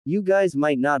You guys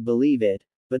might not believe it,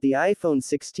 but the iPhone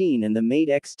 16 and the Mate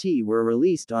XT were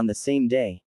released on the same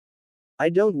day. I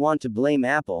don't want to blame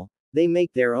Apple, they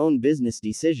make their own business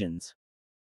decisions.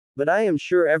 But I am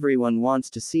sure everyone wants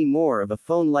to see more of a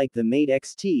phone like the Mate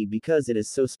XT because it is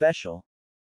so special.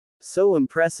 So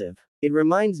impressive. It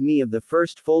reminds me of the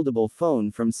first foldable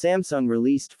phone from Samsung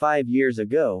released 5 years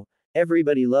ago.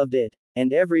 Everybody loved it,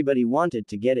 and everybody wanted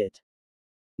to get it.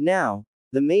 Now,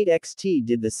 the Mate XT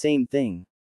did the same thing.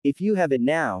 If you have it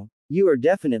now, you are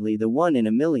definitely the one in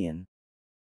a million.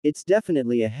 It's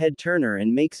definitely a head turner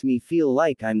and makes me feel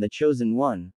like I'm the chosen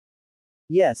one.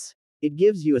 Yes, it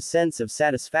gives you a sense of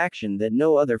satisfaction that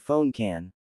no other phone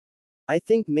can. I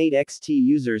think Mate XT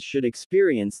users should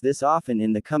experience this often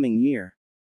in the coming year.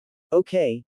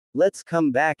 Okay, let's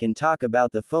come back and talk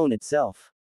about the phone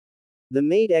itself. The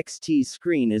Mate XT's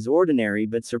screen is ordinary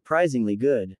but surprisingly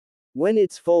good. When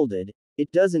it's folded,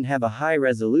 it doesn't have a high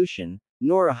resolution,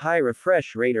 nor a high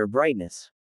refresh rate or brightness.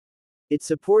 It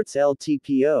supports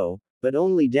LTPO, but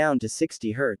only down to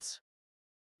 60 Hz.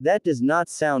 That does not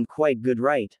sound quite good,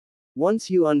 right? Once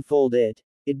you unfold it,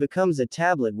 it becomes a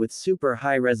tablet with super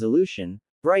high resolution,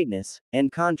 brightness,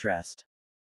 and contrast.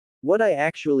 What I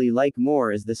actually like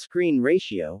more is the screen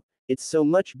ratio. It's so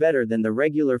much better than the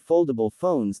regular foldable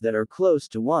phones that are close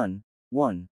to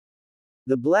 1:1.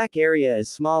 The black area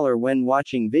is smaller when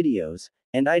watching videos,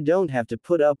 and I don't have to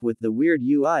put up with the weird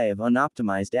UI of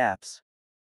unoptimized apps.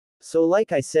 So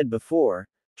like I said before,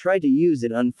 try to use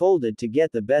it unfolded to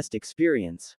get the best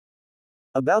experience.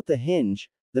 About the hinge,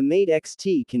 the Mate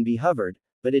XT can be hovered,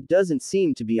 but it doesn't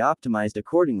seem to be optimized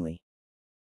accordingly.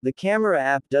 The camera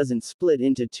app doesn't split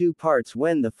into two parts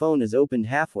when the phone is opened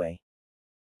halfway.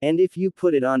 And if you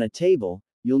put it on a table,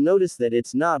 you'll notice that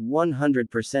it's not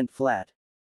 100% flat.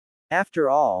 After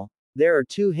all, there are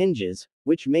two hinges,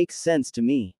 which makes sense to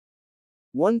me.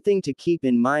 One thing to keep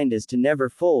in mind is to never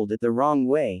fold it the wrong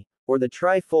way, or the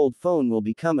tri-fold phone will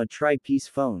become a tri-piece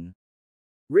phone.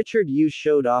 Richard Yu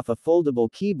showed off a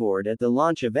foldable keyboard at the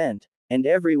launch event, and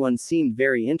everyone seemed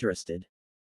very interested.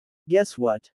 Guess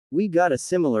what? We got a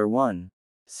similar one.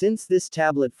 Since this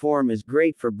tablet form is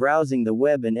great for browsing the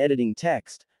web and editing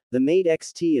text, the Mate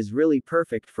XT is really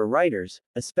perfect for writers,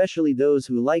 especially those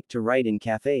who like to write in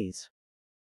cafes.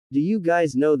 Do you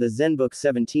guys know the ZenBook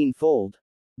 17 Fold?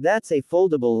 That's a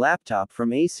foldable laptop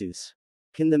from Asus.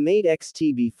 Can the Mate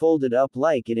XT be folded up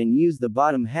like it and use the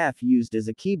bottom half used as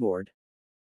a keyboard?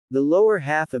 The lower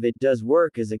half of it does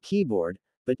work as a keyboard,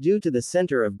 but due to the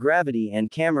center of gravity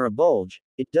and camera bulge,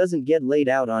 it doesn't get laid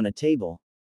out on a table.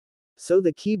 So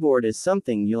the keyboard is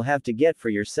something you'll have to get for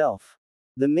yourself.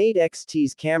 The Mate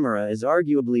XT's camera is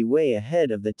arguably way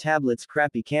ahead of the tablet's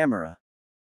crappy camera.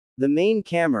 The main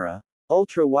camera,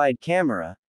 ultra-wide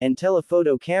camera, and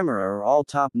telephoto camera are all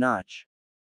top-notch.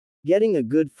 Getting a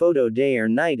good photo day or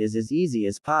night is as easy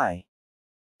as pie.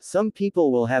 Some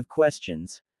people will have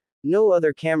questions. No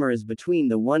other cameras between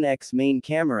the 1x main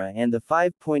camera and the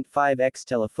 5.5x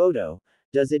telephoto.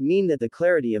 Does it mean that the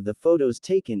clarity of the photos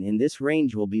taken in this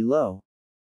range will be low?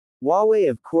 Huawei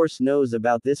of course knows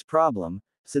about this problem,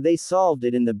 so they solved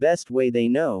it in the best way they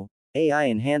know, AI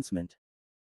enhancement.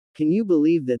 Can you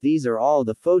believe that these are all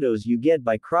the photos you get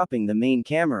by cropping the main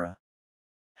camera?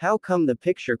 How come the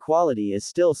picture quality is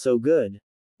still so good?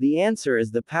 The answer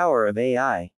is the power of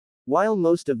AI. While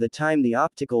most of the time the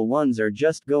optical ones are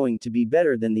just going to be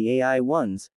better than the AI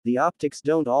ones, the optics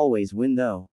don't always win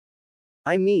though.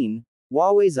 I mean,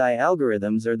 Huawei's AI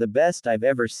algorithms are the best I've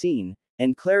ever seen,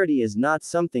 and clarity is not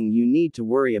something you need to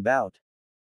worry about.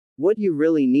 What you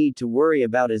really need to worry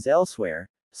about is elsewhere,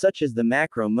 such as the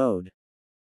macro mode.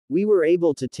 We were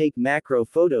able to take macro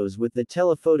photos with the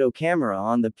telephoto camera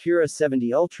on the Pura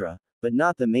 70 Ultra, but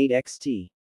not the Mate XT.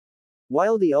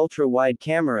 While the ultra-wide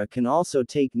camera can also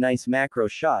take nice macro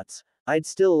shots, I'd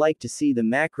still like to see the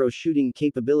macro shooting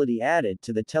capability added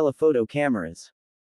to the telephoto cameras.